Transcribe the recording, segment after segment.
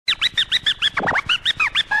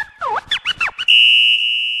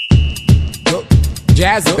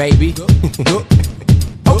jazzi, baby.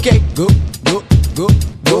 Okay,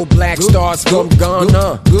 go black stars from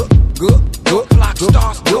Ghana. Go black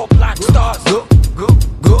stars, go black stars. Go.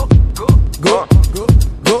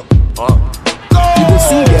 You will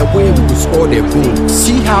see their way, we will score their goal.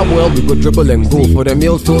 See how well we go dribble and go. For the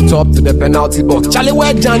meal to top to the penalty box. Charlie,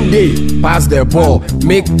 where John Day pass their ball.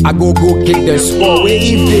 Make I go kick the score. Where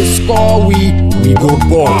if they score, we go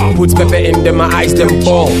ball. Put pepper in them, I ice them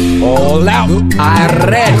ball. All out, I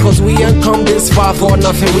read, cause we ain't come this far for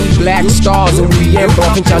nothing. We black stars and we ain't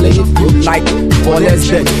broken. Charlie, if you like, ball let's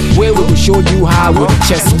bet. Where we will show you how with the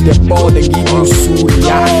chest, the ball, they give you suit.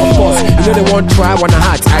 Yeah, of course, you know they won't try one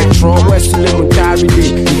heart. I try wrestling with every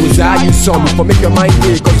day. It was how you saw me for make your mind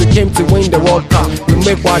day. Cause we came to win the World Cup. We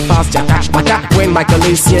make one pass, Jaka. When Michael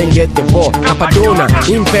and get the ball. Capadona,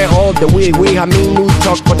 impair all the way. I mean, we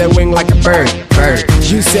talk for the wing like a bird.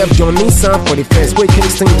 Yourself, John Nissan for the fence. Wait,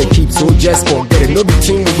 Kingston they keep, so just forget it. No big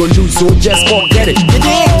team we go lose, so just forget it.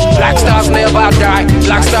 Black stars never die.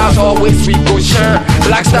 Black stars always we go shine.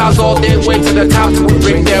 Black stars all day way to the top till we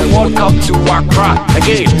bring their World Cup to Accra.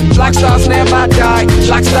 Again, black stars never die.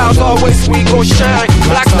 Black stars always we go shine.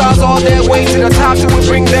 Black stars all their way to the top till we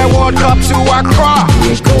bring their World Cup to Accra.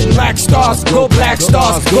 Go black stars, go black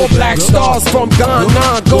stars, go black stars from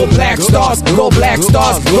Ghana. Go black stars, go black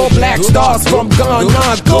stars, go black stars from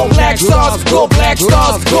Ghana. Go black stars, go black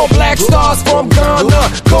stars, go black stars from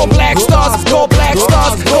Ghana. Go black stars, go black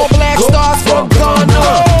stars, go black stars from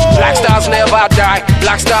Ghana. Black stars never die.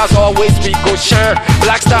 Black stars always we go shine.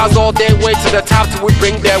 Black stars all their way to the top till we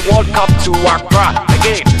bring their World Cup to Accra.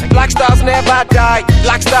 Again, black stars never die.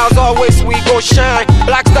 Black stars always we go shine.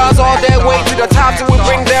 Black stars all their way to the top till we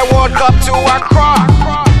bring their World Cup to Accra.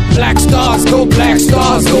 Black stars, go black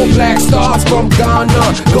stars, go black stars from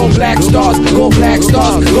Ghana. Go black stars, go black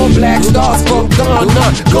stars, go black stars from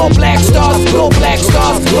Ghana. Go black stars, go black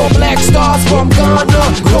stars, go black stars from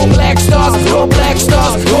Ghana. Go black stars, go black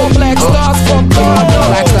stars, go black stars from Ghana.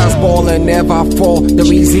 Black stars ball and never fall. The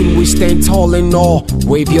reason we stand tall and all.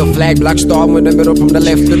 Wave your flag, black star in the middle, from the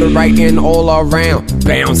left to the right and all around.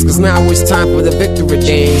 Bounce, cause now it's time for the victory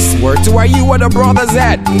dance. Word to where you where the brothers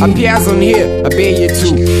at? I'm Piazza here, I bear you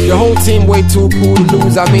too. Your whole team way too cool to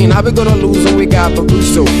lose. I mean, how we gonna lose when we got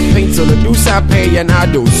Baruso? Paint till the deuce I pay and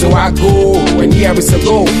I do. So I go, and yeah, it's a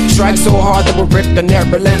go. Strike so hard that we rip the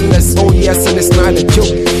net relentless. Oh yes, and it's not a joke.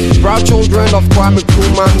 Proud children of Kwame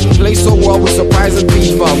Nkrumah play so well with surprise and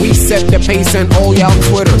FIFA. We set the pace and all y'all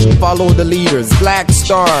Twitter follow the leaders. Black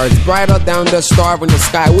stars, brighter down the star in the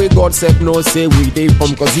sky. We God said no, say we they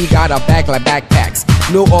from, cause he got our back like backpacks.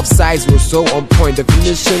 No offsides, we're so on point.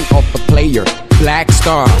 Definition of a player. Black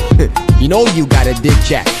star, you know you gotta dig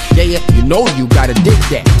Jack. Yeah, you know you gotta dig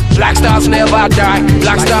that. Black stars never die.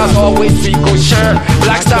 Black stars always we go shine.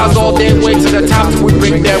 Black stars all their way to the top till we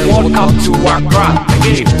bring their World Cup to Accra.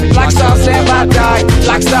 Again, black stars never die.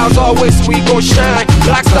 Black stars always we go shine.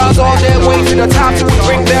 Black stars all their way to the top till we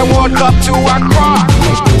bring their World Cup to Accra.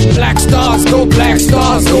 Black stars, go black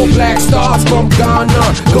stars, go black stars from Ghana.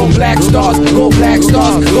 Go black stars, go black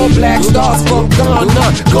stars, go black stars from Ghana.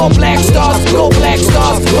 Go black stars, go black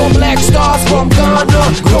stars, go black stars from Ghana.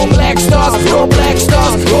 Go black stars, go black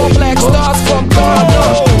stars, go black stars from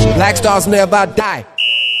Ghana. Black stars never die.